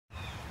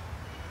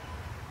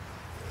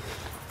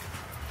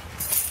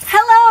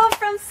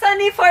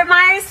sunny Fort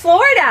Myers,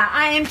 Florida.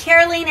 I am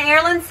Caroline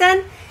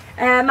Erlandson.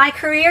 My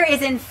career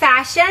is in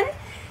fashion,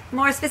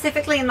 more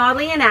specifically in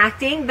modeling and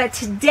acting, but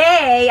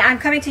today I'm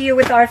coming to you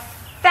with our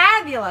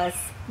fabulous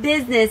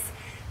business,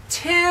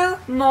 2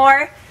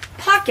 More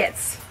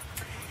Pockets.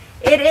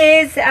 It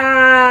is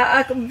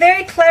a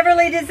very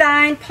cleverly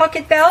designed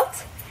pocket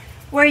belt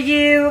where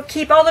you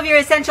keep all of your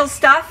essential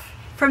stuff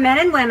for men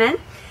and women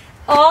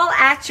all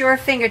at your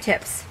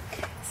fingertips.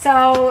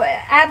 So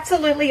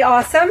absolutely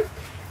awesome.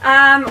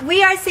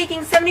 We are seeking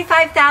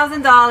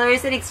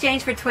 $75,000 in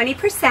exchange for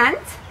 20%,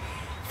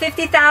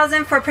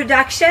 $50,000 for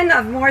production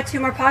of 2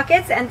 More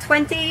Pockets, and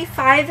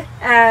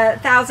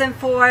 $25,000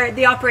 for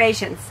the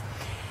operations.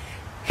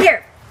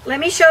 Here, let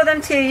me show them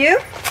to you.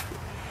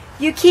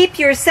 You keep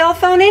your cell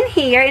phone in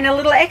here in a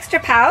little extra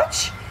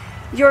pouch,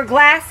 your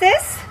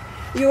glasses,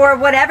 your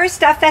whatever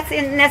stuff that's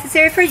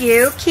necessary for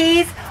you,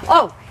 keys.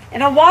 Oh,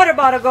 and a water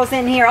bottle goes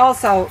in here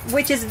also,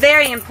 which is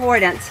very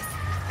important.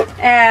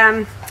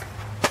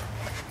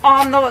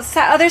 On the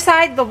other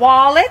side, the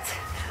wallet.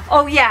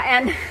 Oh yeah,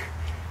 and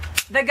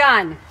the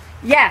gun.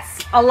 Yes,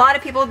 a lot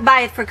of people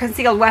buy it for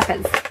concealed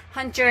weapons,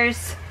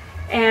 hunters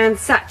and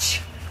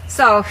such.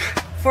 So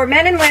for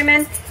men and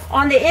women,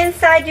 on the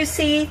inside you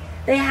see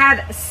they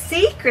have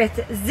secret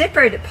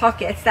zippered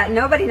pockets that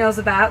nobody knows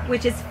about,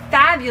 which is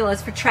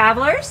fabulous for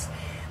travelers.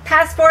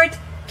 Passport,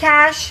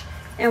 cash,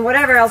 and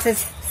whatever else is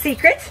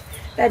secret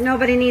that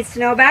nobody needs to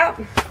know about.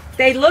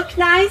 They look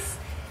nice.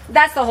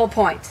 That's the whole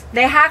point.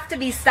 They have to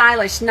be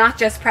stylish, not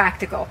just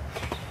practical.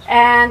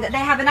 And they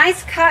have a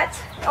nice cut.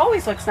 It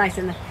always looks nice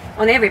on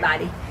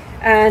everybody.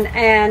 And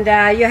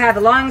you have a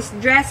long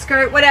dress,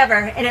 skirt, whatever,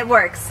 and it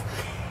works.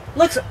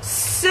 Looks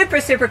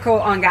super, super cool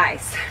on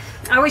guys.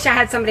 I wish I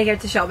had somebody here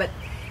to show, but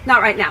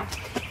not right now.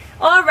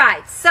 All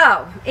right,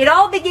 so it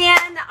all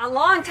began a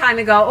long time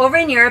ago over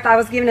in Europe. I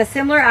was given a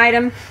similar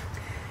item,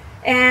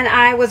 and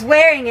I was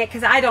wearing it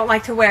because I don't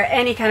like to wear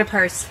any kind of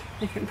purse.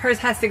 The purse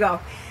has to go.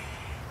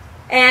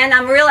 And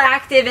I'm real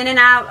active in and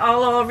out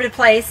all over the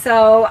place,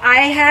 so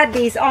I had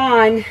these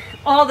on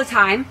all the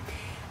time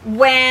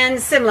when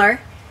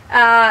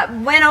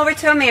went over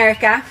to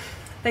America.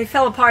 They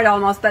fell apart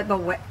almost, but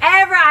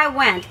wherever I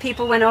went,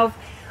 people went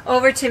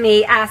over to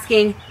me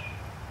asking,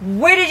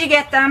 where did you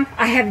get them?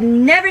 I have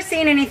never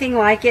seen anything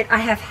like it. I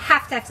have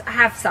to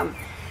have some.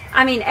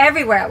 I mean,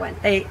 everywhere I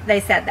went,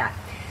 they said that.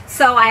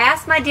 So I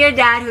asked my dear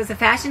dad, who's a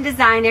fashion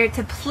designer,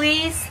 to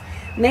please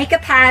make a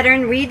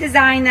pattern,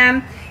 redesign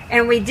them.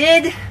 And we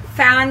did.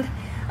 Found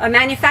a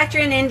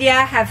manufacturer in India,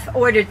 have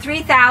ordered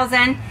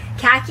 3,000,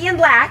 khaki and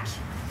black,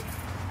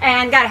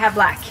 and gotta have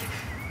black.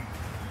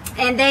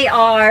 And they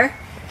are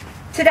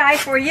to die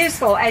for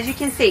useful, as you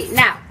can see.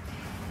 Now,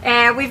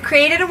 we've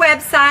created a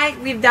website,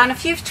 we've done a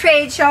few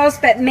trade shows,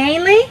 but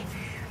mainly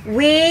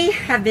we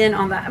have been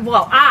on the,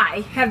 well,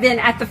 I have been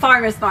at the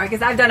farmers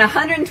markets. I've done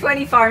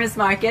 120 farmers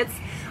markets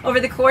over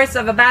the course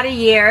of about a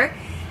year,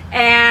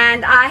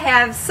 and I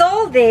have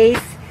sold these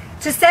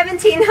to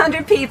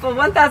 1,700 people,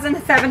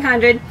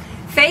 1,700,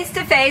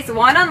 face-to-face,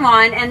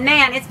 one-on-one, and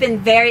man, it's been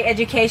very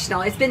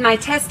educational. It's been my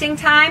testing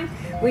time.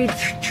 We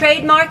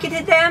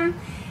trade-marketed them,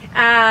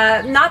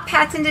 not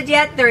patented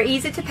yet. They're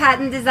easy to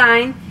patent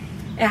design.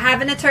 I have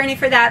an attorney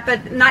for that,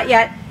 but not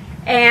yet.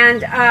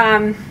 And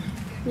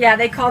yeah,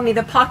 they call me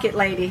the pocket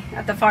lady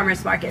at the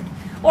farmer's market,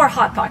 or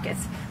Hot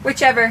Pockets,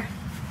 whichever.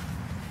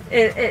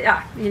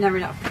 You never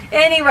know.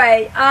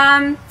 Anyway,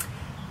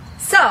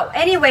 so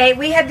anyway,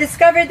 we have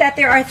discovered that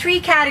there are 3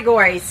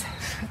 categories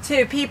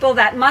to people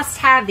that must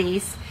have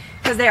these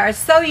because they are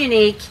so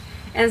unique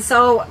and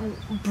so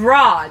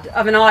broad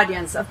of an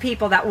audience of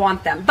people that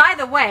want them. By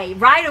the way,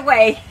 right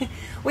away,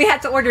 we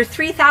had to order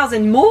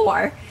 3,000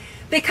 more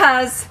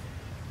because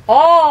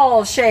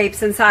all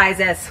shapes and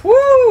sizes,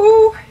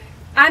 woo!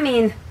 I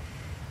mean,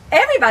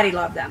 everybody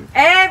loved them.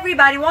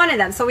 Everybody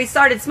wanted them. So we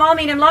started small,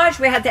 medium, large.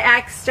 We had to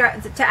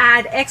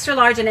add extra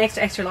large and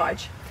extra, extra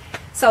large.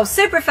 So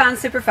super fun,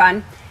 super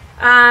fun.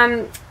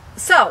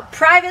 So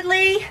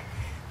privately,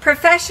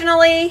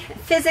 professionally,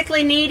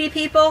 physically needy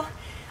people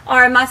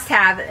are a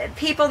must-have.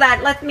 People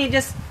that, let me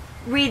just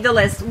read the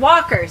list.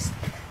 Walkers,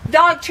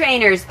 dog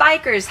trainers,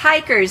 bikers,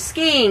 hikers,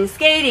 skiing,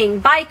 skating,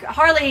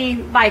 Harley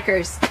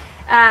bikers,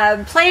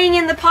 playing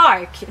in the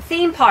park,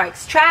 theme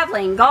parks,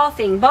 traveling,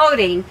 golfing,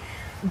 boating,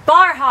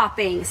 bar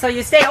hopping, so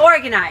you stay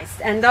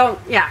organized and don't,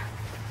 yeah.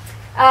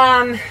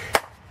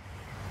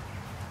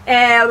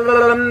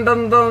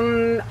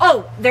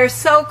 Oh, they're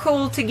so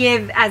cool to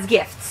give as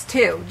gifts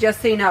too,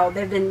 just so you know.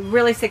 They've been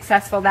really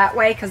successful that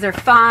way because they're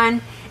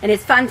fun, and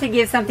it's fun to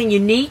give something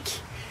unique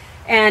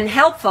and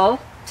helpful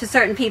to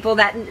certain people.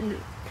 That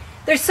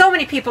there's so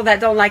many people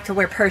that don't like to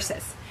wear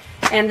purses,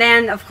 and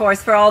then of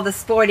course for all the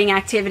sporting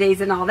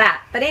activities and all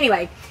that. But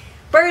anyway,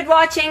 bird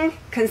watching,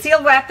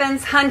 concealed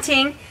weapons,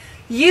 hunting,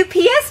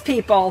 UPS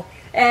people,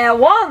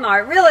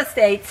 Walmart, real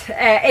estate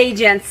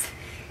agents,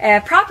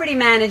 property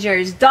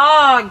managers,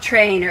 dog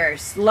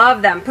trainers,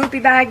 love them. Poopy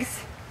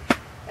bags,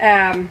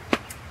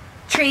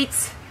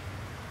 treats,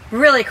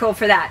 really cool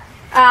for that.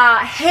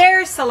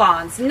 Hair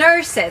salons,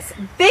 nurses,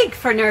 big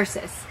for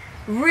nurses.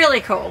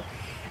 Really cool.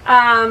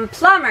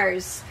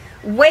 Plumbers,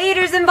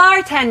 waiters and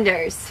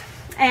bartenders.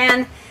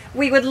 And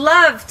we would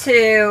love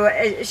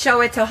to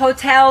show it to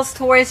hotels,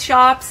 tourist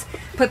shops,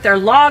 put their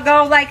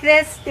logo like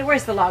this.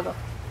 Where's the logo?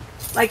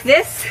 Like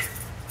this.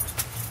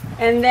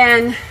 And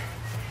then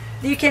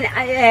you can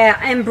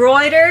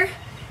embroider,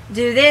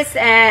 do this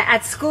at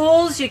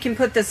schools. You can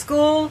put the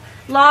school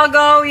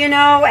logo, you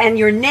know, and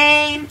your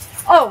name.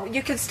 Oh,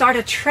 you could start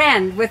a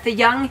trend with the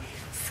young,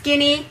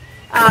 skinny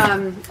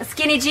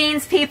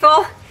jeans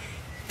people.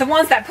 The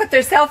ones that put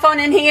their cell phone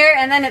in here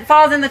and then it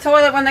falls in the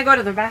toilet when they go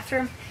to the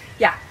bathroom.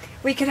 Yeah,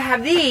 we could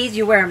have these.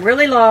 You wear them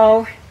really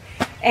low.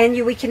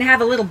 And we can have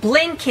a little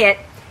bling kit.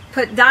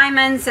 Put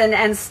diamonds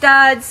and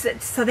studs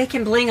so they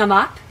can bling them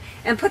up.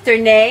 And put their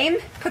name,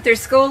 put their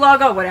school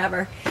logo,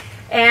 whatever.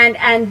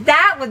 And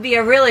that would be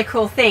a really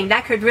cool thing.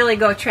 That could really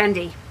go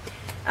trendy.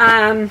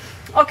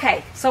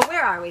 Okay, so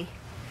where are we?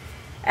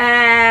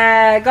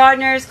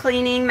 Gardeners,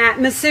 cleaning,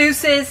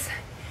 masseuses,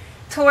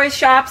 tourist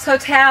shops,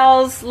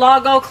 hotels,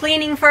 logo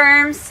cleaning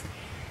firms,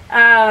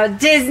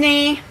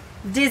 Disney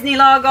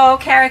logo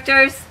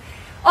characters.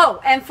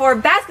 Oh, and for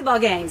basketball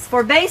games,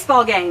 for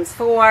baseball games,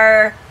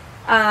 for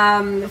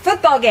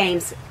football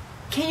games.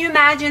 Can you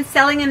imagine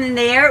selling them in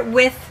there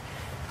with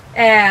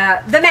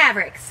the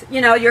Mavericks?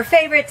 You know, your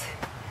favorite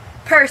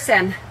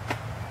person,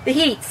 the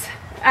Heats,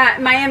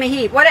 Miami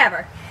Heat,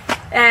 whatever.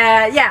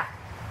 Yeah,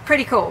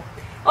 pretty cool.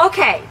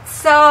 Okay,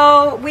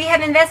 so we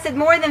have invested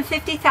more than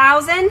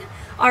 $50,000.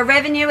 Our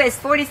revenue is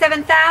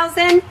 $47,000.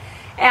 And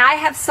I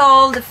have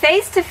sold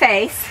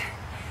face-to-face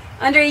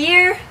under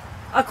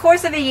a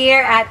course of a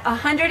year at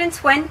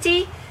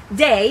 120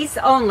 days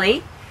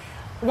only,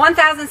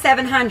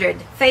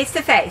 1,700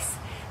 face-to-face.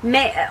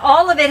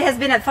 All of it has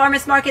been at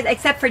farmers market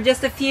except for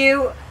just a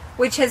few,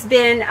 which has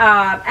been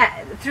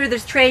through the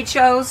trade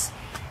shows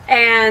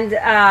and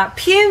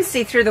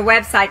puny through the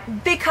website,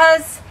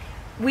 because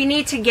we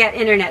need to get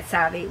internet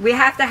savvy. We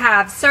have to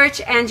have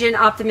search engine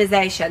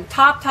optimization,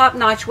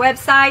 top-notch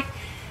website,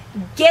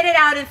 get it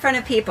out in front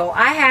of people.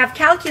 I have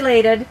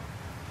calculated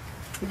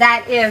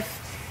that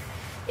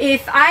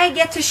if I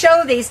get to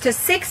show these to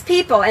 6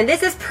 people, and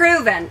this is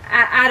proven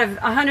out of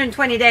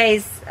 120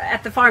 days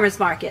at the farmers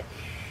market,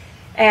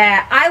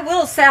 I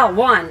will sell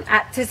one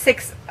to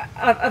 6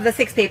 of the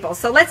 6 people.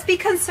 So let's be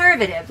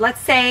conservative.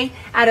 Let's say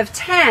out of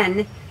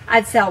 10,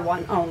 I'd sell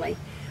one only.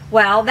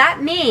 Well,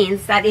 that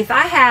means that if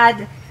I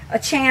had a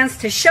chance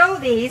to show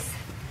these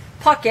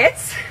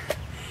pockets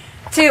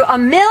to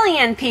 1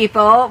 million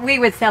people, we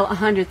would sell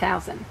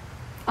 100,000.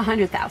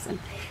 100,000.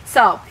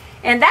 So,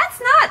 and that's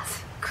not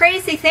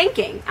crazy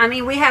thinking. I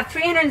mean, we have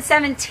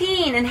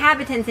 317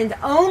 inhabitants in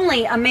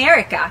only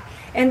America,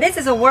 and this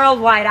is a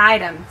worldwide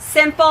item.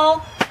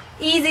 Simple,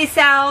 easy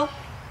sell.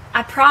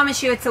 I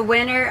promise you it's a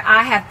winner.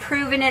 I have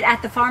proven it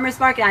at the farmers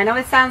market. I know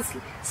it sounds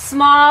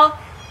small,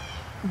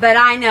 but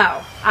I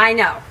know.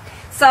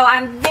 So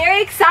I'm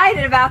very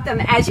excited about them,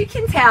 as you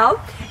can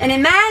tell. And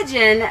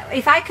imagine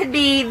if I could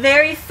be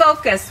very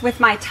focused with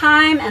my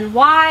time and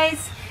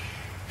wise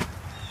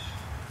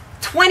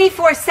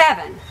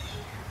 24/7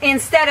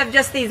 instead of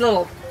just these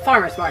little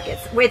farmers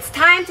markets. It's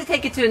time to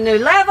take it to a new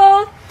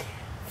level,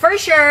 for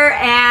sure.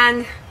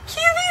 And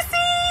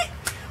QVC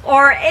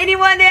or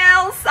anyone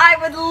else, I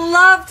would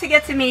love to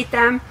get to meet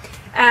them.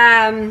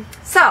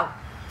 So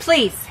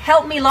please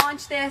help me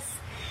launch this,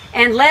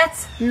 and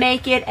let's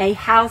make it a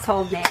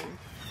household name.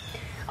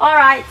 All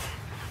right,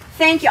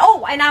 thank you.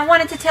 Oh, and I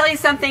wanted to tell you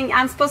something.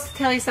 I'm supposed to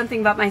tell you something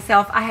about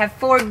myself. I have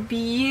 4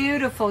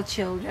 beautiful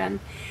children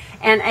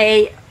and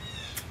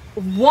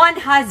one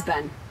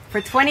husband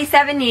for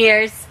 27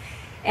 years,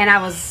 and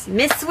I was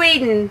Miss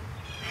Sweden,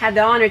 had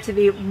the honor to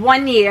be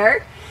 1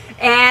 year,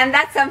 and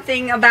that's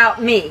something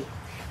about me.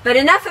 But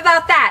enough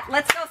about that.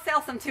 Let's go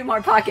sell some 2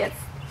 more pockets.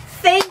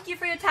 Thank you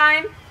for your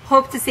time.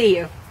 Hope to see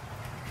you.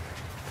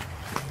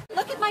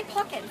 Look at my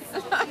pockets.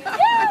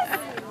 Yes!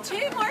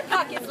 2 more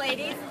pockets,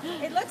 ladies.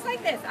 It looks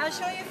like this. I'll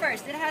show you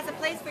first. It has a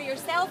place for your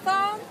cell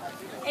phone,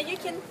 and you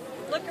can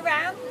look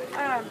around.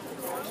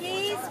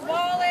 Keys,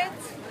 wallet,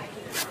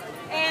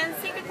 and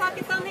secret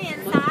pockets on the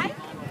inside.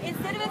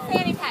 Instead of a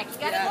fanny pack, you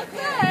gotta look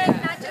good,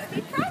 not just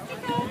be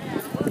practical.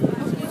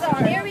 So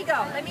there we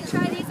go. Let me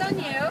try these on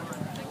you.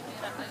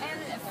 And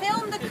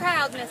film the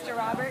crowd, Mr.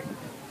 Robert.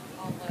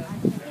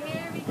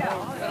 Here we go.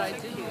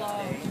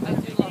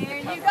 There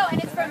you go.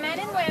 And it's for men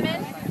and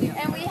women.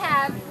 And we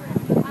have,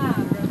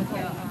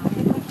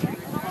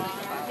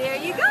 there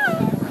you go.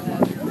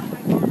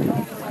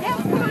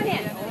 Yes, come on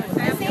in.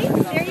 See?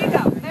 There you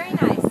go. Very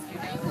nice.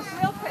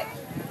 Real quick,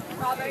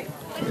 Robert.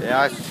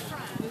 Yes.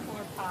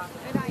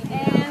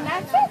 And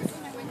that's it.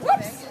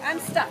 Whoops, I'm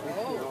stuck.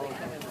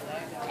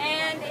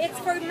 And it's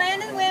for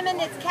men and women.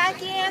 It's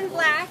khaki and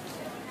black.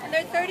 And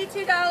they're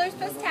 $32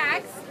 plus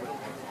tax.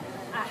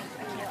 I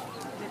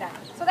can't do that.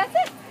 So that's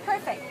it.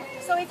 Perfect.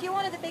 So if you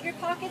wanted the bigger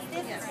pockets,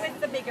 this is with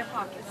the bigger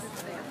pockets.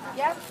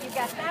 Yep, you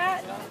got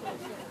that.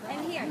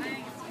 And here.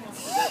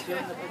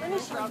 Let me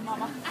show you,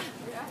 Mama.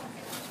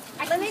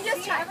 Let me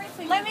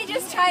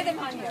just try them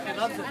on you.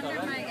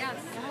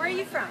 Where are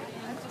you from?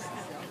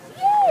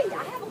 Yay!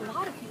 I have a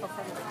lot of people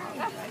sending me.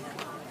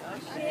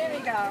 There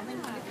we go.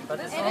 But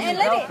it's And, only and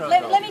Velcro,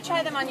 let me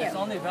try them on you. It's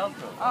only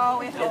Velcro.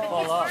 Oh, if It'll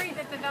fall off. Worried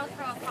that the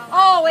Velcro will fall off.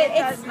 Oh,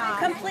 it's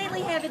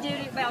completely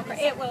heavy-duty Velcro.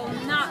 It will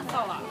not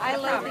fall off. I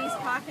love these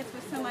pockets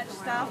with so much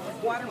stuff,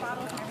 with water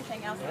bottles and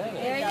everything else.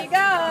 There you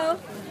go.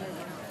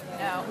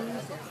 No,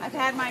 I've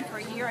had mine for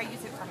a year. I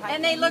use it for hiking.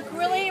 And they look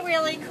really,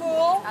 really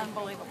cool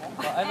Unbelievable.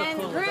 Well, I look and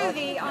cool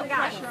groovy on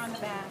guys. Pressure on the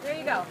back. There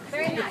you go.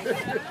 Very nice.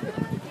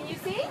 Can you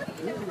see?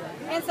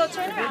 And so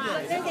turn around.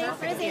 Look,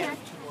 there's Anna.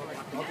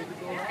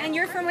 And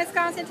you're from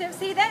Wisconsin too.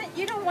 See, that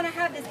you don't want to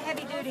have this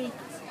heavy-duty,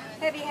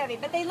 heavy,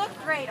 but they look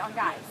great on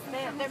guys.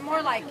 They're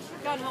more like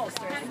gun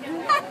holsters.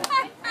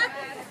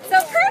 So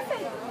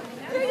perfect.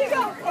 There you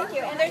go. Thank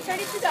you. And they're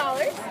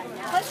 $32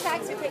 plus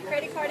tax. We take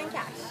credit card and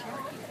cash.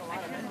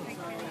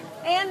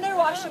 And they're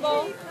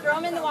washable. Throw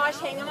them in the wash,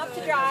 hang them up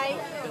to dry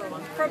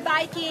for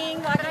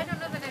biking.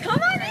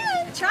 Come on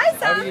in, try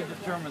How do you some.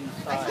 determine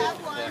the I size? have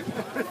one.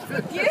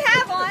 You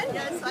have one?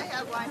 Yes, I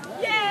have one.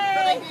 But Yay!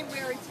 I didn't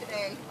wear it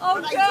today. Oh,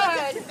 but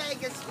I good. took it to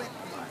Vegas with me.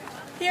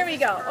 Here we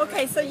go.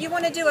 Okay, so you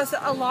want to do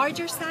a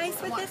larger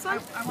size with this one?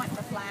 I want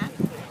the flat.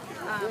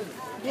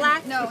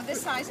 Black? No,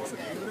 this size is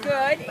good.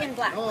 Good in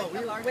black.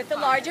 With the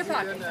larger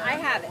pocket. I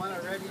have it.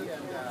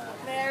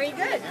 Very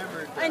good.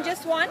 And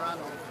just one?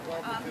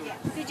 Yes.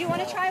 Did you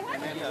want to try one?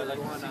 Yeah, I'd like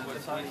to see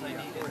what size I need,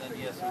 and then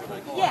yes, if I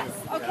go. Yes.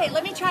 Okay,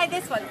 let me try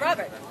this one.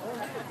 Robert.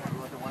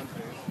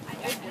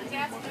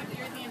 Yes,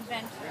 you're the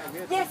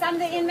inventor. Yes, I'm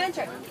the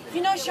inventor.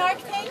 You know Shark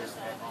Tank?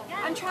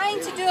 I'm trying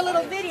to do a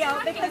little video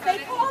because they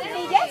called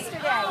me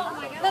yesterday.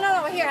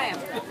 No, here I am.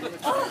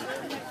 Oh,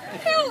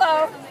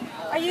 hello.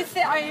 Are you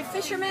a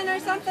fisherman or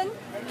something?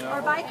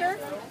 Or biker?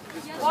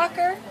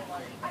 Walker?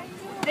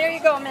 There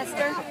you go,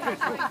 mister.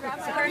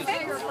 Perfect.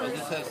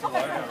 This has the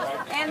larger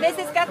pocket. And this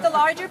has got the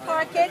larger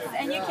pockets,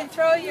 and you can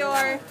throw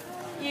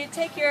you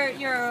take your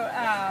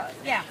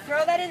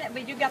throw that in,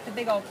 but you got the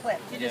big old clip.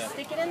 You just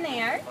stick it in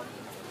there.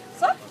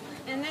 So,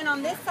 and then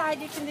on this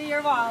side you can do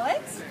your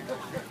wallet.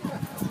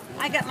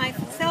 I got my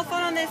cell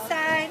phone on this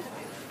side,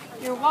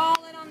 your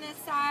wallet on this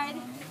side.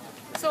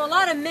 So a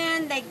lot of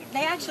men, they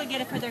actually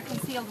get it for their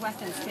concealed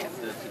weapons too.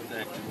 That's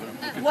exactly what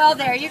I'm looking Well,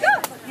 there you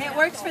go. It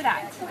works for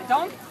that.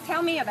 Don't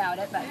tell me about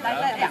it, but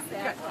yeah,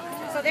 good.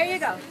 So there you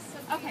go.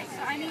 Okay,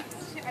 so I need to,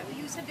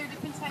 you said they're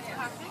different size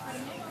pockets?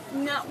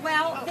 No,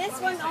 well, this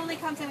one only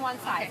comes in one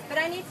size, but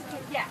I need to,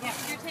 yeah.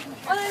 You're taking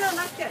Oh, no,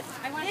 not good.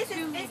 I want This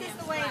two is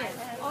the way it is.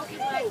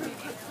 Okay.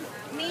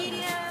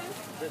 Medium,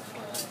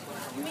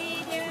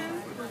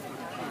 medium,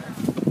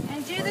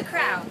 and do the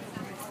crowd.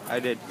 I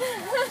did.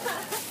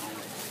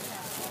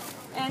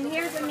 And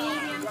here's a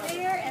medium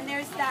there, and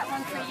there's that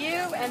one for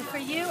you, and for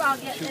you, I'll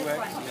get this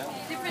one.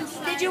 different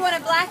size. Did you want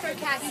a black or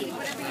khaki?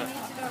 Whatever you need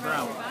to go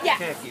Brown. around. Yes,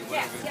 Khaki,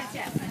 yes.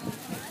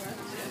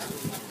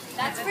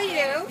 That's for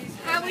you.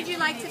 How would you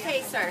like to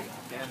pay, sir?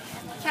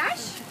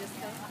 Cash?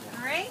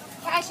 All right.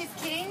 Cash is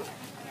king.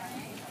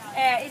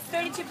 It's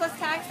 32 plus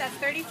tax. That's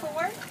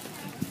 34.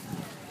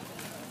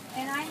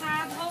 And I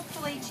have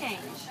hopefully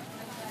change.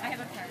 I have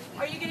a card.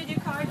 Are you going to do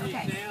card?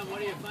 Okay. Sam,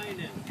 what are you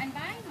finding? I'm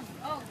buying them.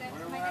 Oh,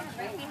 that's my God,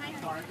 right behind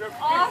me.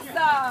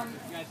 Awesome.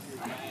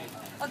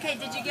 Okay,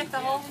 did you get the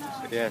whole?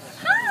 Yes.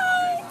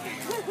 Hi.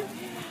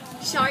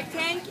 Shark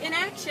Tank in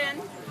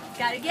action.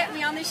 Got to get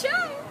me on the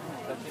show.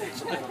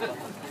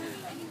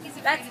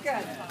 That's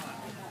good.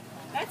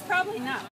 That's probably not.